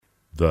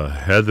The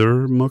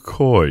Heather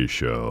McCoy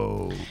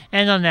Show.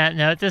 And on that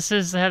note, this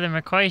is the Heather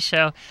McCoy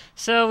Show.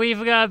 So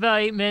we've got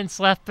about 8 minutes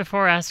left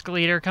before Ask a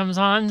Leader comes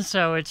on.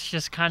 So it's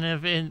just kind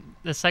of in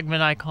the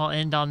segment I call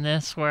End on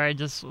This, where I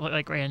just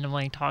like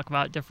randomly talk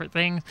about different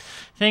things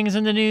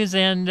in the news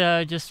and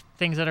just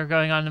things that are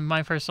going on in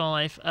my personal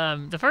life.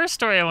 The first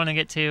story I want to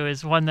get to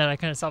is one that I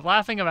couldn't stop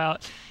laughing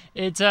about.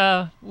 It's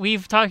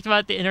we've talked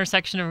about the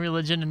intersection of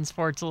religion and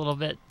sports a little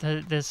bit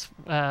this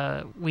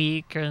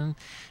week, and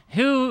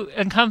who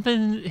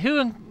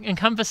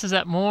encompasses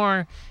that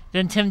more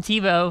than Tim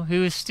Tebow,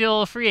 who is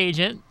still a free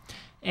agent.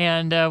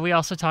 And we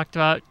also talked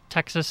about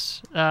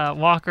Texas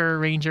Walker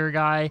Ranger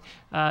guy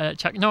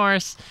Chuck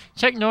Norris.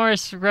 Chuck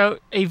Norris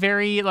wrote a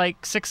very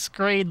sixth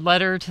grade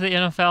letter to the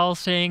NFL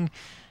saying,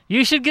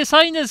 "You should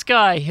sign this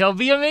guy. He'll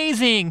be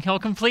amazing. He'll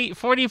complete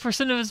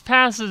 40% of his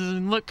passes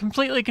and look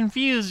completely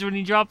confused when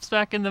he drops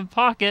back in the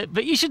pocket.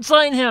 But you should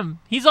sign him.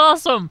 He's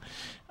awesome."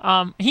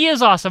 He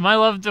is awesome. I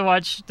love to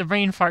watch the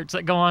brain farts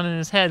that go on in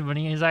his head when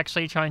he is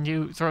actually trying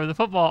to throw the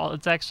football.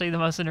 It's actually the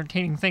most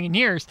entertaining thing in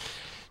years.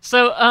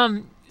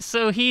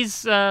 So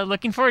he's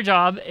looking for a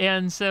job,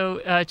 and so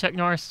Chuck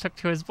Norris took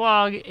to his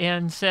blog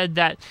and said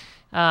that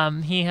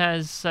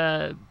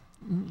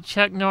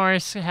Chuck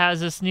Norris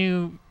has this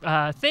new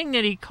thing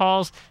that he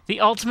calls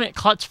the ultimate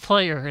clutch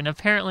player, and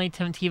apparently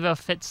Tim Tebow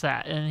fits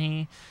that.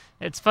 And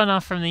it's spun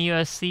off from the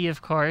USC,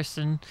 of course,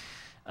 and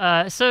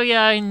so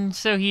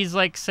he's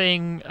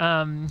saying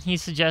he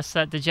suggests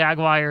that the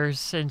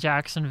Jaguars in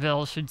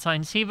Jacksonville should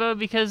sign Tebow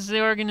because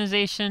the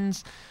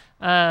organization's,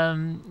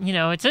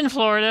 it's in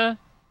Florida.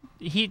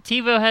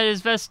 Tebow had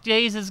his best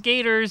days as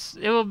Gators.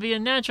 It will be a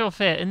natural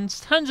fit, and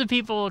tons of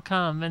people will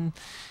come, and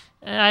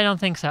I don't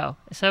think so.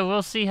 So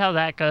we'll see how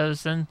that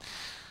goes. And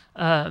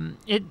and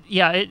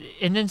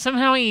then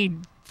somehow he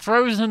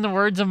throws in the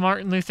words of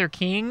Martin Luther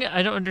King.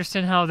 I don't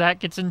understand how that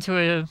gets into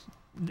a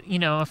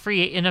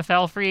free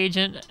NFL free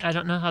agent. I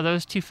don't know how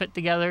those two fit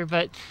together,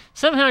 but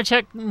somehow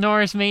Chuck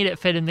Norris made it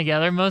fit in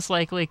together, most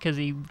likely because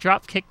he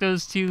drop kicked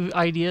those two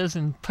ideas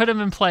and put them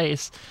in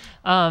place.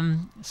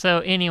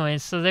 So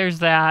there's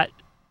that.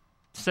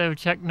 So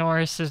Chuck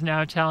Norris is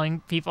now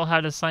telling people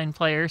how to sign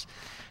players.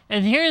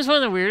 And here's one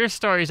of the weirder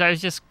stories. I was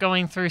just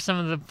going through some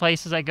of the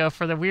places I go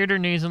for the weirder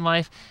news in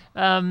life.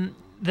 The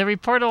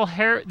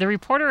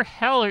reporter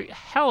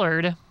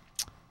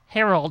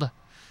Herald.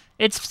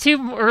 It's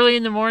too early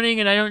in the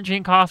morning and I don't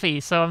drink coffee,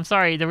 so I'm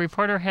sorry. The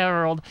Reporter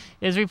Herald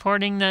is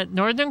reporting that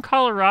northern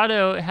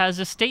Colorado has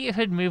a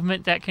statehood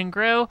movement that can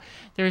grow.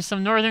 There's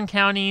some northern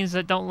counties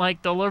that don't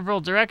like the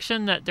liberal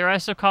direction that the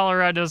rest of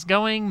Colorado is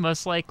going,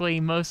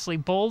 mostly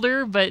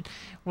Boulder, but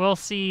we'll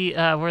see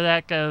where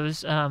that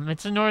goes.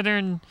 It's in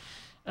northern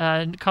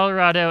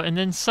Colorado, and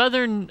then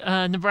southern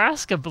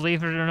Nebraska,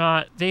 believe it or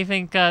not. They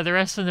think the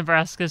rest of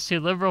Nebraska is too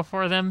liberal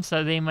for them,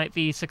 so they might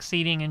be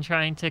succeeding in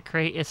trying to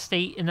create a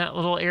state in that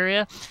little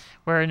area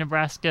where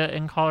Nebraska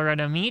and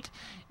Colorado meet.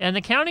 And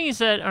the counties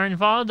that are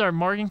involved are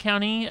Morgan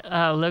County,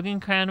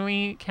 Logan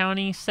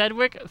County,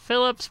 Sedgwick,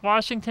 Phillips,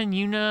 Washington,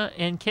 Una,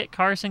 and Kit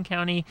Carson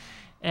County.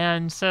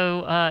 And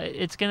so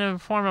it's going to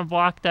form a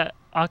block that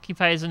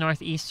occupies the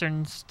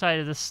northeastern side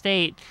of the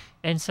state,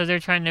 and so they're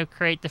trying to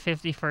create the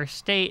 51st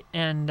state,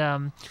 and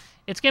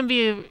it's going to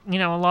be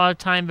a lot of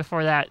time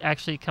before that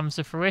actually comes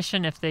to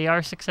fruition if they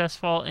are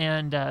successful,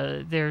 and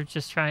they're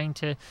just trying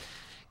to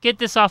get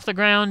this off the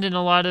ground, and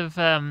a lot of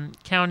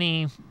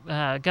county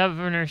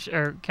governors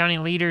or county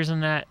leaders in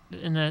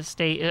the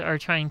state are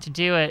trying to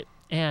do it,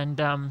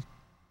 and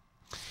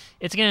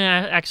it's going to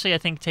actually, I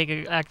think, take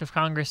an act of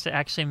Congress to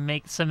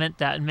actually cement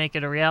that and make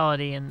it a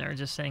reality. And they're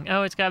just saying,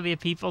 oh, it's got to be a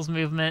people's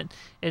movement.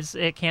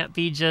 It can't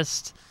be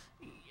just,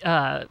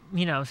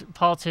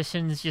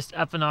 politicians just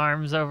up in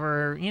arms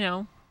over,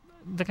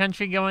 the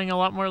country going a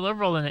lot more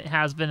liberal than it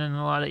has been in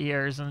a lot of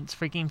years. And it's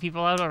freaking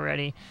people out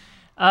already.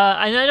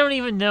 And I don't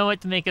even know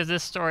what to make of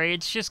this story.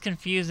 It's just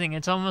confusing.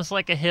 It's almost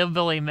like a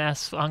hillbilly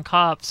mess on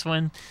Cops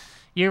when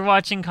you're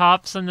watching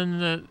Cops, and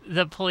then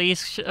the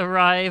police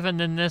arrive, and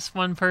then this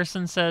one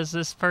person says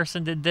this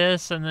person did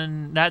this, and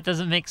then that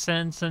doesn't make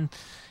sense, and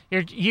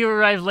you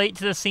arrive late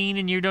to the scene,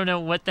 and you don't know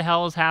what the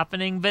hell is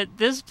happening. But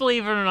this,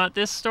 believe it or not,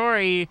 this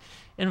story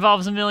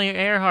involves Amelia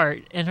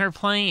Earhart and her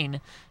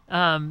plane.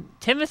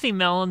 Timothy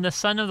Mellon, the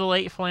son of the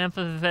late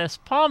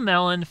philanthropist Paul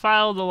Mellon,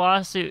 filed a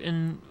lawsuit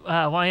in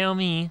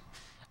Wyoming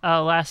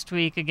last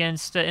week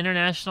against the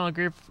International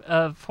Group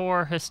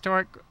for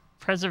Historic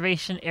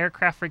Preservation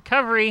Aircraft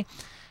Recovery,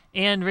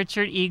 and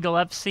Richard E.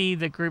 Gillespie,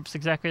 the group's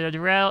executive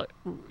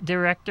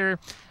director.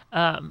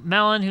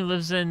 Mellon, who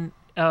lives in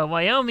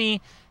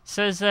Wyoming,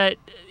 says that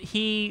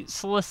the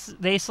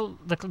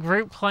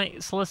group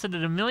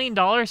solicited $1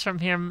 million from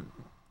him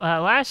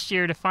last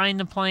year to find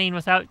the plane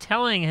without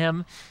telling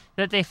him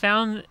that they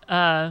found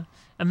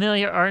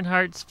Amelia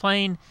Earhart's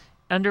plane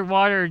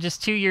underwater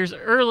just 2 years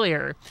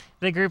earlier.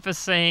 The group is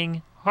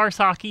saying horse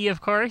hockey,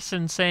 of course,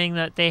 and saying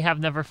that they have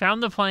never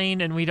found the plane,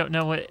 and we don't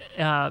know what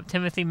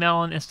Timothy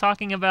Mellon is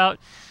talking about.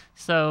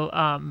 So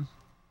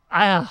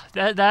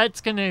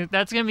That's gonna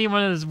be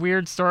one of those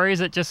weird stories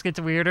that just gets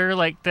weirder,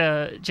 like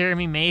the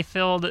Jeremy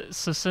Mayfield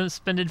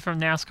suspended from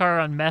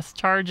NASCAR on meth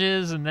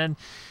charges, and then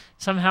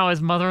somehow his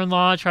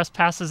mother-in-law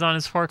trespasses on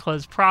his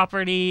foreclosed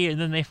property,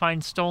 and then they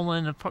find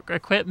stolen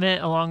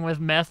equipment along with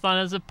meth on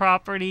his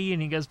property,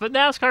 and he goes, "But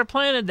NASCAR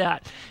planted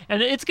that,"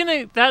 and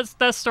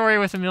that story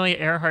with Amelia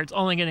Earhart's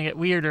only gonna get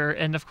weirder,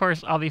 and of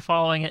course I'll be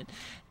following it.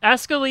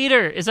 Ask a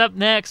Leader is up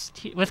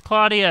next with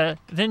Claudia.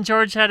 Then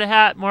George Had a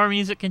Hat. More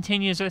music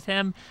continues with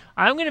him.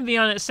 I'm going to be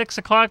on at 6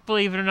 o'clock,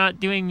 believe it or not,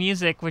 doing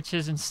music, which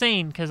is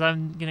insane because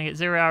I'm going to get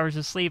 0 hours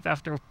of sleep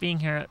after being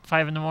here at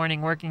 5 in the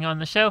morning working on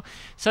the show.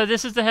 So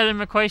this is the Heather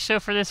McCoy Show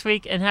for this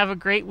week, and have a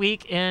great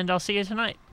week, and I'll see you tonight.